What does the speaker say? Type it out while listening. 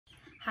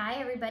Hi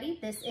everybody,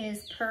 this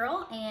is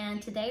Pearl,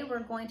 and today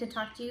we're going to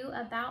talk to you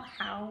about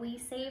how we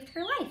saved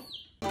her life.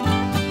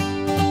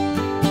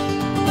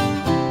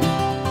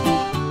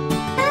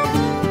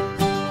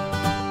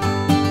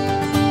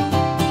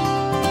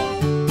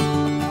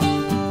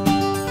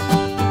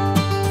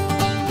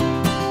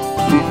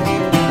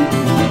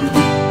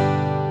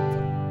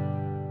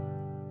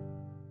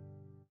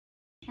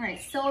 All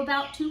right, so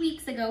about 2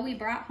 weeks ago, we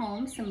brought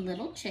home some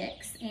little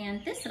chicks,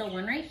 and this little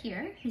one right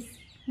here, who's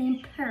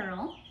named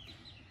Pearl,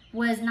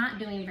 was not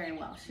doing very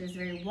well. She was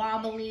very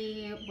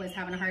wobbly, was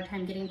having a hard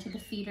time getting to the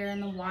feeder in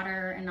the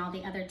water, and all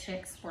the other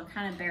chicks were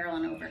kind of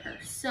barreling over her.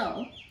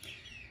 So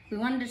we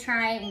wanted to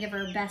try and give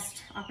her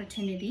best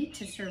opportunity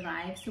to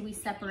survive, so we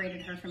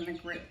separated her from the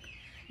group.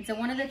 And so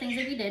one of the things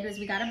that we did was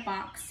we got a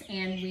box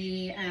and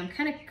we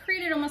kind of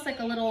created almost like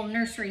a little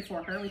nursery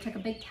for her. We took a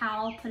big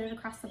towel, put it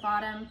across the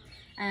bottom,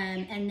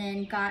 and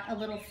then got a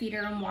little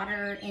feeder and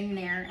water in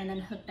there, and then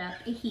hooked up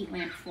a heat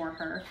lamp for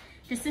her,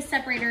 just to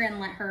separate her and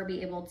let her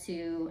be able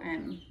to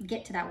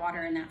get to that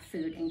water and that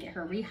food and get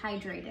her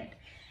rehydrated.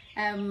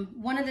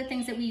 One of the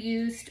things that we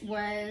used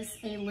was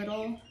a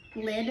little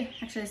lid.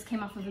 Actually, this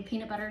came off of a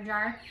peanut butter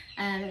jar.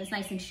 It was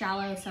nice and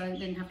shallow, so I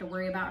didn't have to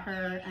worry about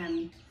her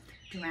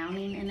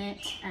drowning in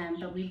it.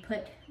 But we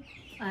put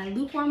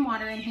lukewarm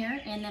water in here,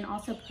 and then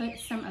also put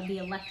some of the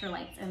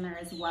electrolytes in there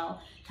as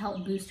well to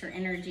help boost her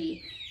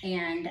energy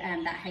and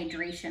that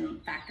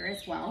hydration factor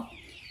as well.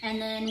 And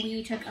then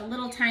we took a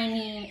little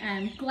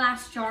tiny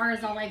glass jar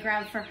is all I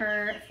grabbed for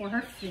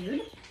her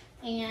food,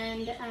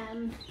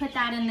 and put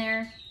that in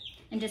there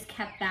and just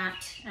kept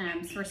that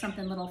for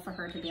something little for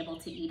her to be able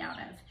to eat out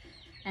of.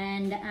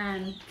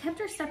 And kept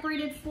her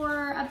separated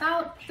for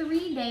about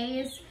 3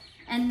 days.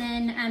 And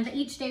then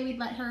each day we'd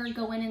let her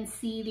go in and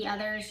see the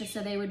others, just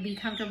so they would be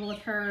comfortable with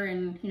her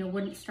and, you know,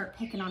 wouldn't start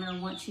picking on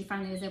her once she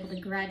finally was able to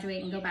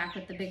graduate and go back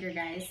with the bigger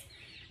guys.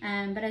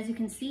 But as you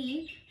can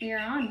see, we are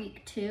on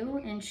week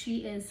 2, and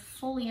she is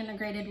fully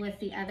integrated with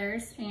the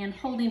others and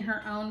holding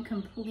her own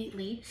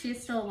completely. She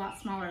is still a lot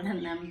smaller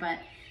than them, but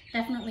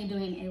definitely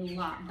doing a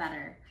lot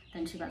better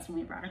than she was when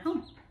we brought her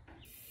home.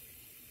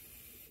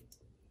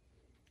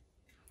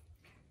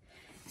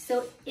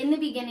 So in the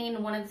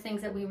beginning, one of the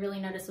things that we really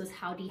noticed was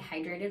how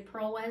dehydrated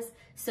Pearl was.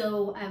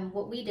 So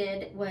what we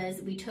did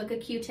was we took a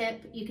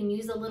Q-tip. You can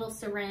use a little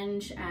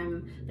syringe,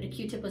 but a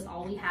Q-tip was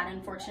all we had,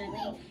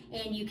 unfortunately.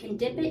 And you can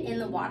dip it in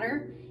the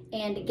water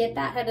and get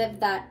that out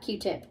of that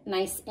Q-tip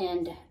nice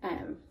and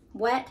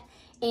wet.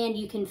 And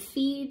you can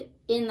feed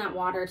in that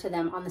water to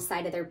them on the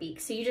side of their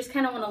beak. So you just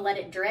kind of want to let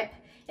it drip.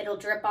 It'll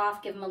drip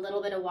off, give them a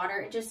little bit of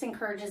water. It just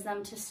encourages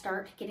them to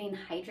start getting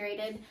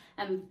hydrated.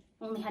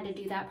 Only had to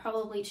do that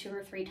probably 2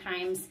 or 3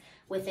 times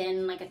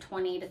within like a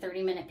 20 to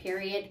 30 minute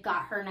period.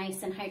 Got her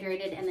nice and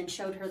hydrated, and then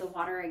showed her the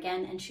water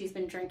again, and she's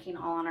been drinking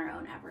all on her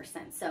own ever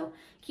since. So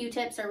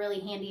Q-tips are really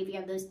handy if you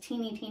have those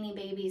teeny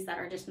babies that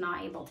are just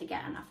not able to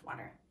get enough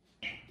water.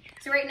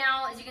 So right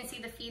now, as you can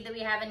see, the feed that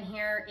we have in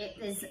here,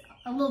 it is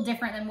a little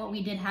different than what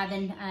we did have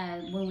in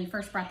when we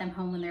first brought them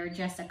home when they were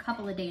just a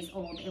couple of days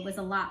old. It was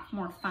a lot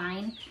more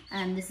fine.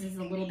 This is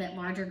a little bit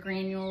larger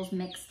granules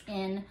mixed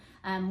in,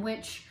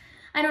 which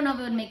I don't know if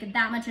it would make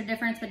that much of a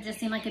difference, but it just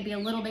seemed like it'd be a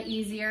little bit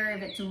easier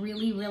if it's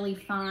really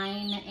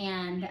fine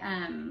and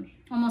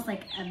almost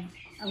like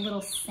a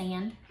little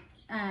sand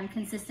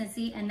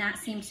consistency. And that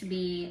seems to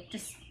be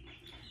just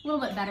a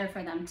little bit better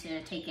for them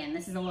to take in.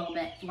 This is a little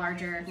bit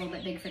larger, a little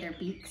bit big for their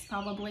beaks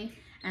probably,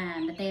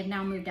 but they have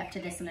now moved up to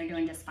this and they're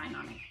doing just fine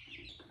on it.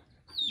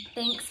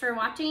 Thanks for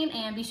watching,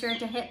 and be sure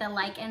to hit the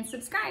like and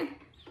subscribe.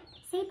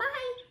 Say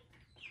bye.